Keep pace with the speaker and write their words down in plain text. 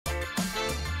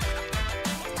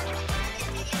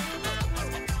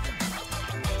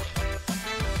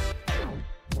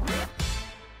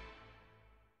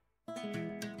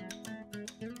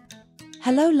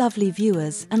Hello lovely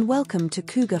viewers and welcome to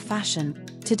Cougar Fashion.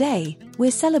 Today, we're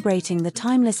celebrating the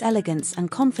timeless elegance and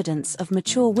confidence of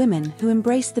mature women who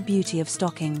embrace the beauty of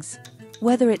stockings.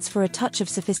 Whether it's for a touch of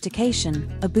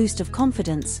sophistication, a boost of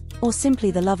confidence, or simply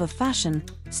the love of fashion,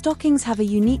 stockings have a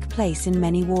unique place in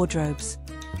many wardrobes.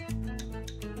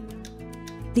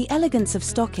 The elegance of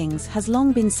stockings has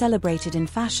long been celebrated in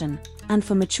fashion, and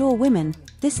for mature women,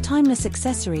 this timeless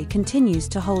accessory continues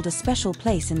to hold a special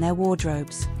place in their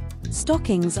wardrobes.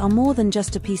 Stockings are more than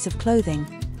just a piece of clothing,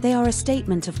 they are a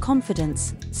statement of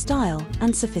confidence, style,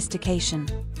 and sophistication.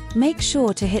 Make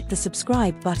sure to hit the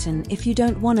subscribe button if you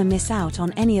don't want to miss out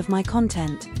on any of my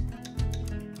content.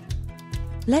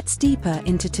 Let's deeper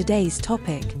into today's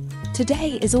topic.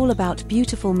 Today is all about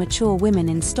beautiful mature women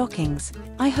in stockings.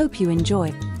 I hope you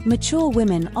enjoy. Mature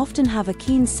women often have a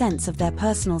keen sense of their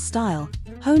personal style,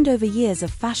 honed over years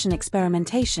of fashion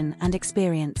experimentation and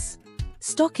experience.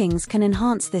 Stockings can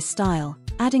enhance this style,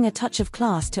 adding a touch of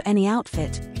class to any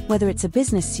outfit, whether it's a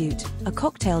business suit, a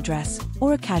cocktail dress,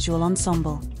 or a casual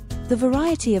ensemble. The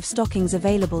variety of stockings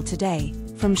available today,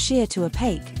 from sheer to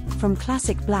opaque, from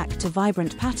classic black to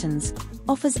vibrant patterns,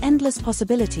 offers endless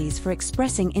possibilities for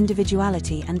expressing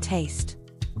individuality and taste.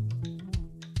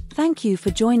 Thank you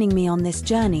for joining me on this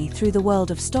journey through the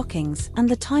world of stockings and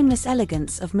the timeless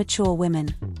elegance of mature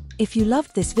women. If you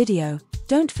loved this video,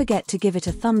 don't forget to give it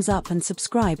a thumbs up and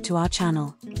subscribe to our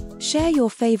channel. Share your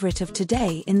favorite of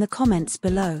today in the comments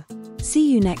below. See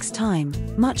you next time.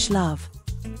 Much love.